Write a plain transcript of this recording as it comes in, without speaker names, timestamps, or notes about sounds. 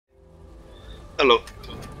Hello.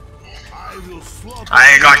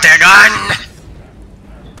 I got the gun!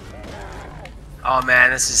 Oh man,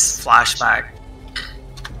 this is flashback.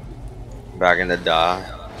 Back in the die.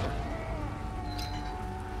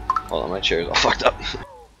 Hold on, my chair's all fucked up.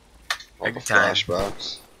 All Big the time.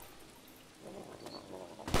 flashbacks.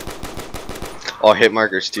 Oh, hit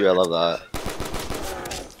markers too, I love that.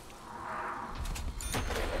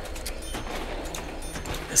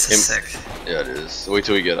 This is sick. Yeah, it is. Wait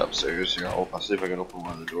till we get upstairs here. I'll see if I can open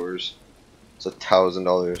one of the doors. It's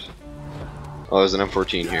 $1,000. Oh, there's an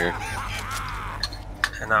M14 here.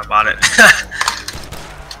 And I bought it.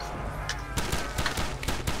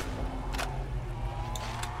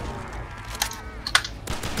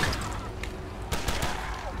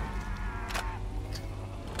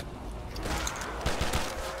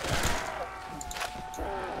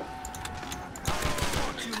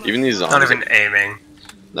 Even these zombies. Not even aiming.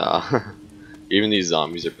 Nah. Even these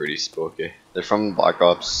zombies are pretty spooky. They're from Black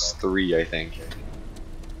Ops 3, I think.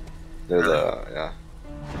 They're the, yeah.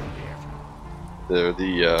 They're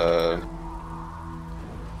the,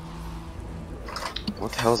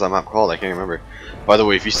 what the hell is that map called? I can't remember. By the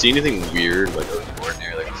way, if you see anything weird, like out of the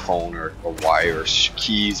ordinary, like a phone or a wire or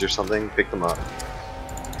keys or something, pick them up.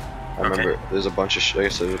 I remember there's a bunch of shit, like I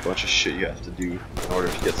said, there's a bunch of shit you have to do in order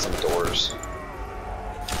to get some doors.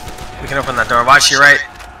 We can open that door. Watch your right.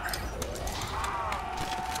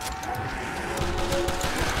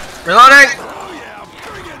 Reloading! Oh yeah,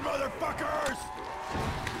 bring it, motherfuckers!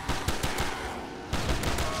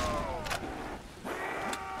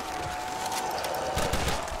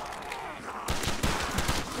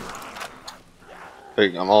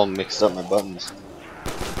 Hey, I'm all mixed up my buttons.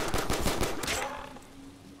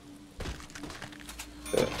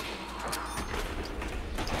 Okay.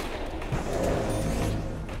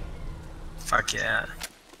 Fuck yeah.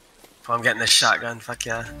 Oh, I'm getting this shotgun. Fuck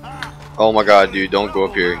yeah. Oh my god, dude, don't go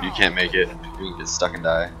up here. You can't make it. You can get stuck and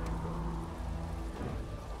die.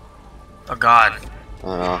 Oh god.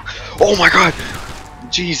 Oh my god!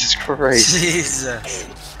 Jesus Christ. Jesus.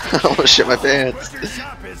 I almost shit my pants.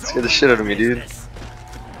 Scared the shit out of me, dude.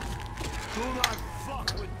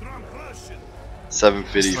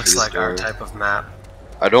 750 This for looks this like door. our type of map.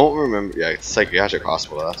 I don't remember. Yeah, it's psychiatric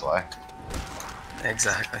hospital, that's why.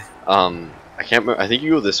 Exactly. I can't remember. I think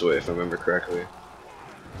you go this way if I remember correctly.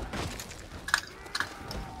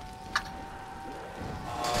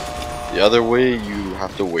 The other way, you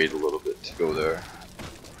have to wait a little bit to go there.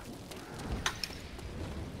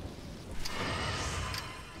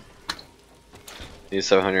 Need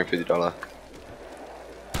 $750.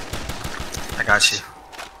 I got you.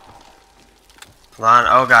 Hold on.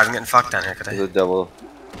 Oh god, I'm getting fucked down here. Could There's I? a devil.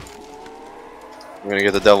 I'm gonna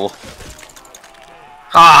get the devil.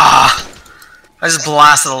 Ah! I just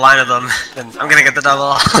blasted a line of them, and I'm gonna get the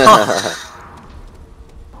double.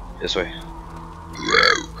 This way.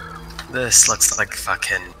 This looks like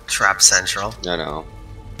fucking Trap Central. I know.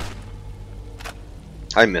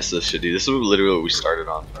 I miss this shit, dude. This is literally what we started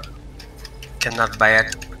on. Cannot buy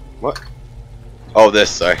it. What? Oh, this.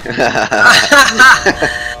 Sorry.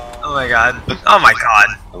 Oh my god. Oh my god.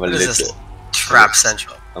 I'm a What is little. this? Trap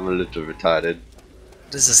Central. I'm a little retarded.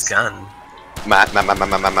 What is this gun? Matt, come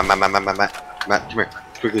here,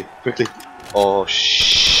 quickly. Oh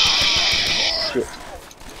shit.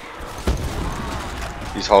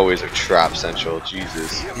 These hallways are trap central.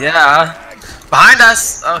 Jesus. Yeah. Behind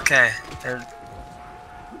us. Okay.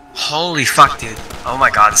 Holy fuck, dude. Oh my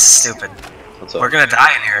god, this is stupid. What's up? We're gonna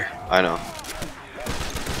die in here. I know.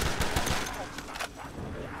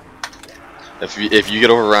 If you get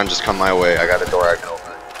overrun, just come my way. I got a door I can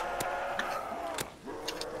open.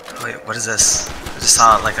 Wait, what is this? I just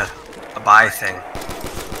saw like a buy thing.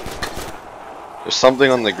 There's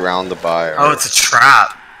something on the ground to buy. Oh, it's a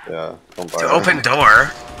trap. Yeah, don't buy To it. open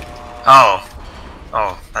door. Oh.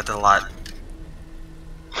 Oh, that did a lot.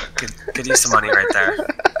 Good use of money right there.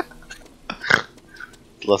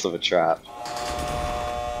 It's less of a trap.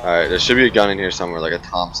 Alright, there should be a gun in here somewhere, like a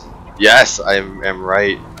Thompson. Yes, I am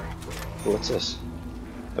right. What's this?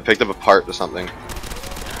 I picked up a part or something.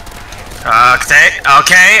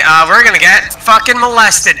 Okay, we're gonna get fucking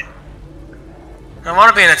molested. I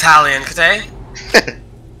wanna be an Italian, okay?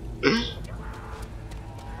 Oh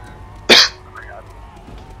my god.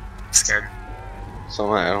 I'm scared. So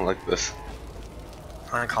am I don't like this.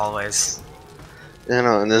 I like hallways. You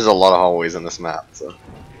know, and there's a lot of hallways in this map, so.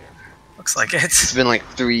 Looks like it. It's been like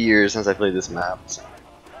 3 years since I played this map, so.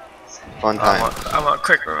 It's a fun time. I want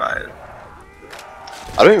quick revive.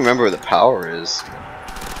 I don't even remember where the power is.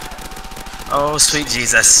 Oh, sweet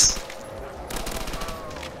Jesus.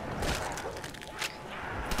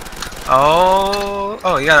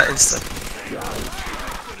 Oh, you got it instant.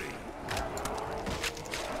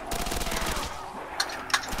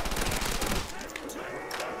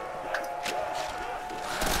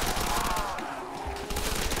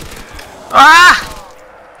 Ah!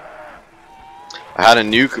 I had a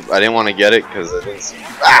nuke. I didn't want to get it because I didn't see.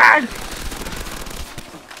 Ah!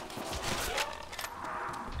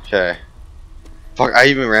 Okay. Fuck! I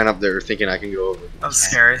even ran up there thinking I can go over. That was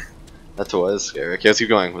scary. That was scary. Okay, let's keep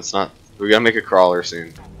going. Let's not. We gotta make a crawler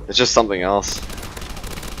soon. It's just something else.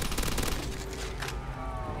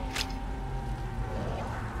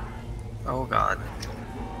 Oh god.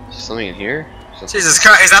 Is there something in here? Something. Jesus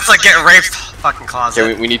Christ, that's like getting raped. Fucking closet.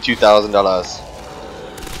 Okay, we need $2,000.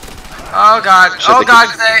 Oh god. Shit, Oh god,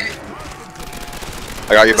 Clay.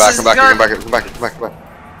 I got you back. Come back here. good. Come back here. Come back here. Come back. Come back.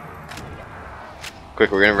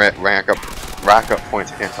 Quick, we're gonna rack up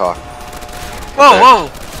points. I can't talk. Whoa, Okay. whoa.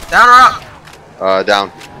 Down or up?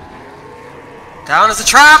 Down. Down is a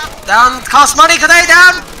trap. Down costs money. Could they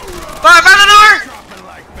down? By the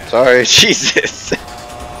door. Sorry, Jesus.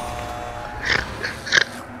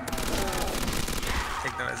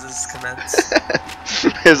 Take noises. Commence.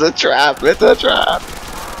 It's a trap. It's a trap.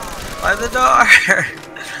 By the door.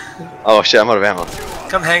 Oh shit! I'm out of ammo.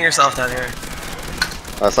 Come hang yourself down here.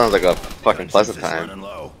 That sounds like a fucking pleasant time. Running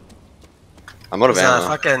low. I'm out of There's a ammo.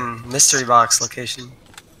 fucking mystery box location.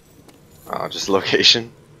 Oh, just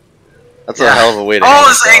location. That's Yeah. a hell of a way to. Oh,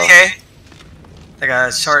 it's AK. Like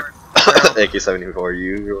a short.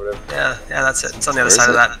 AK-74U or whatever. Yeah, that's it. It's on the other Where side is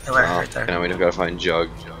of it? that pillar Oh, right there. okay, now we just gotta find Jug.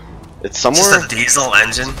 It's It's somewhere. just a diesel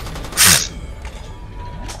engine.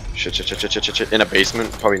 Shit. In a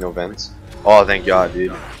basement, probably no vents. Oh, thank God,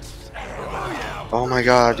 dude. Oh my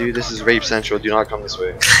God, dude, this is rape central. Do not come this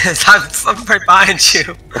way. I'm right behind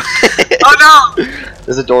you. Oh no!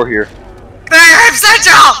 There's a door here. Hey, rape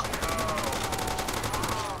central!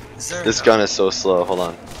 Is there This gun is so slow. Hold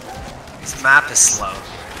on. This map is slow.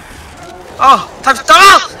 Oh, time to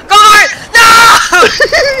go! Go away! No!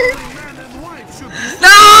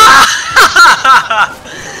 No!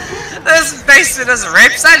 This basement is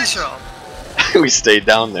rape central. We stayed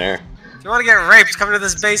down there. If you want to get raped, come to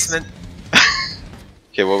this basement.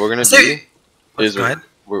 Okay, what we're gonna So- do is Go ahead.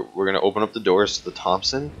 we're gonna open up the doors to the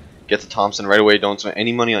Thompson. Get the Thompson right away. Don't spend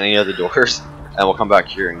any money on any other doors, and we'll come back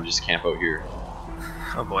here and just camp out here.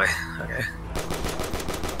 Oh boy. Okay.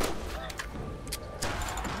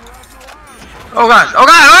 Oh god! Oh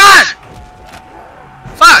god! Oh god!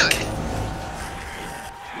 Fuck!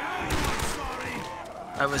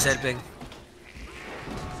 I was headbang.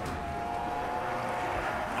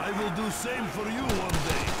 I will do same for you one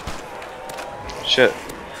day. Shit.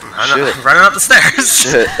 I'm running up the stairs.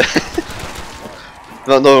 Shit.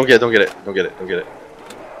 No, don't get it. Don't get it.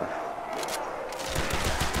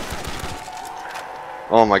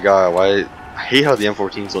 Oh my God, why? I hate how the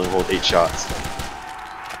M14s only hold 8 shots.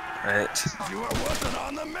 Right. You are wasn't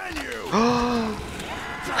on the menu.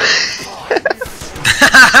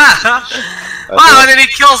 Wow, and then he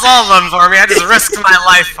kills all of them for me. I just risked my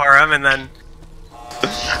life for him, and then.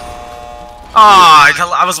 Oh,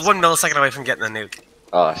 I was 1 millisecond away from getting a nuke.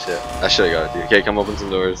 Oh shit, I should've got it, dude. Okay, come open some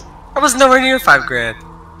doors. I was nowhere near 5 grand.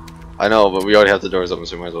 I know, but we already have the doors open,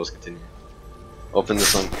 so we might as well just continue. Open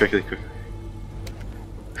this one quickly.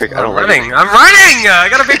 Quick, I don't like running. it. I'm running! I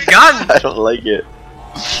got a big gun! I don't like it.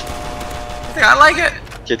 I think I like it.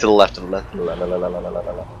 Okay, to the left, La.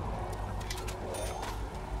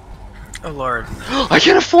 Oh lord. I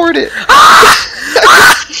can't afford it!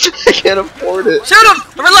 I can't afford it! Shoot him!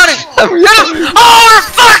 I'm reloading! I'm Shoot him! Oh, we're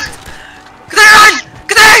fucked! Can they run?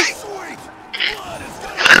 Can they?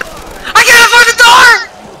 I can't afford the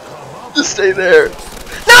door! Just stay there!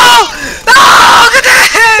 No! No! Can they?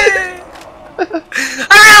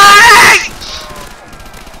 I'm reloading!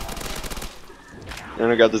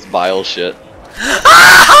 And I got this bile shit.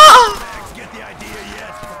 Oh! Get the idea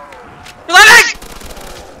yet? Reloading!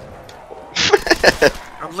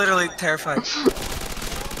 I'm literally terrified.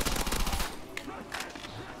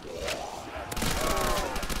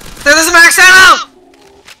 There's a max ammo!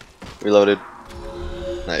 Reloaded.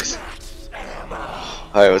 Nice.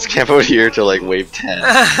 Alright, let's camp out here till like wave 10.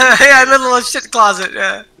 Yeah, in the little shit closet,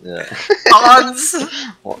 yeah. Yeah. Hans!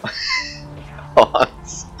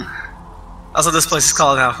 Hans. Also, this place is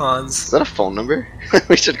called now Hans. Is that a phone number?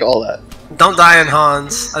 We should call that. Don't die in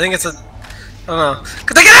Hans. I think it's a... I don't know.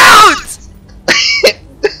 Could they get out?!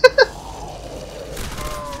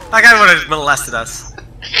 That guy would have molested us.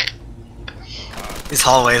 These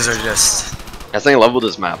hallways are just... That's the thing I love with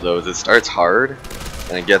this map though, is it starts hard,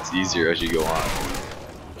 and it gets easier as you go on.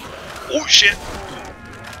 Oh shit!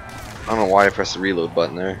 I don't know why I pressed the reload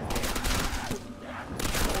button there.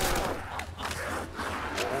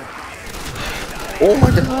 Oh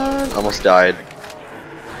my god! Almost died.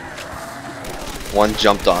 One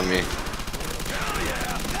jumped on me.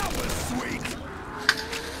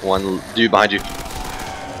 One dude behind you.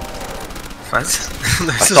 What? I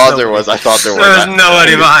thought there was. There was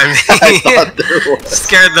nobody behind me. I thought there was.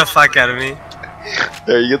 Scared the fuck out of me.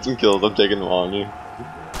 There, you get some kills. I'm taking them on you.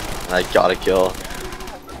 I got a kill.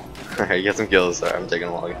 Alright, you get some kills. Sorry, I'm taking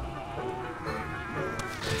them all.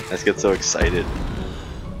 Let's get so excited.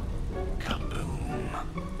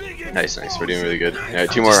 Nice, nice. We're doing really good. Yeah,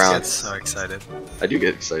 2 more rounds. So excited. I do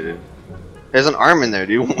get excited. There's an arm in there,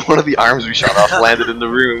 dude. One of the arms we shot off landed in the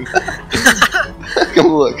room. Come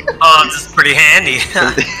look. Oh, this is pretty handy.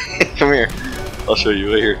 Come here. I'll show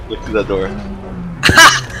you. Right here. Look through that door.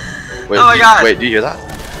 Wait, oh my god. Wait, do you hear that?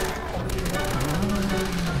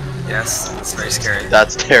 Yes, it's very scary.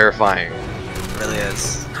 That's terrifying. It really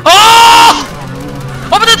is. Oh!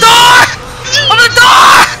 Open the door! Open the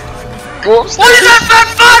door! Go upstairs. What is that fat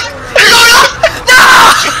fuck? No!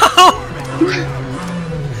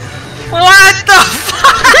 What the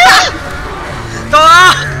fuck?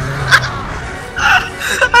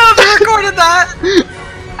 I haven't recorded that.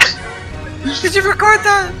 Did you record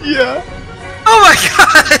that? Yeah. Oh my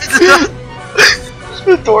god!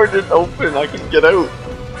 The door didn't open. I couldn't get out.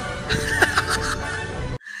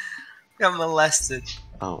 Got molested.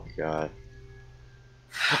 Oh my god.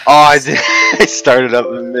 Oh, I did. I started up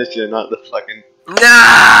the mission, not the fucking.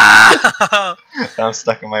 No! I'm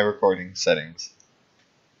stuck in my recording settings.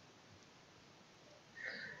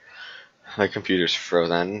 My computer's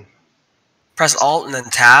frozen. Press Alt and then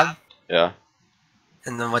Tab, Yeah.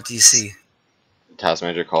 and then what do you see? Task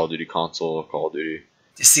Manager, Call of Duty, Console, Call of Duty. Do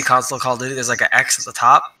you see Console Call of Duty? There's like an X at the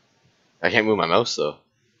top. I can't move my mouse though.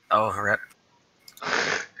 Oh, rip.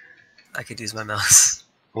 I could use my mouse.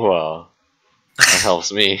 Well, that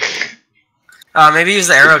helps me. Maybe use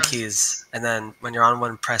the arrow keys, and then when you're on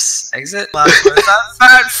one, press exit. What is that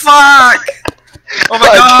fat fuck? Oh my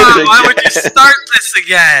god, why would you start this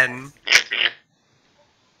again?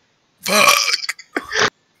 Fuck.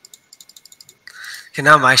 Okay,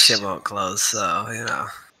 now my shit won't close, so, you know.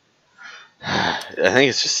 I think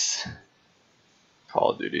it's just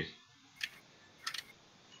Call of Duty.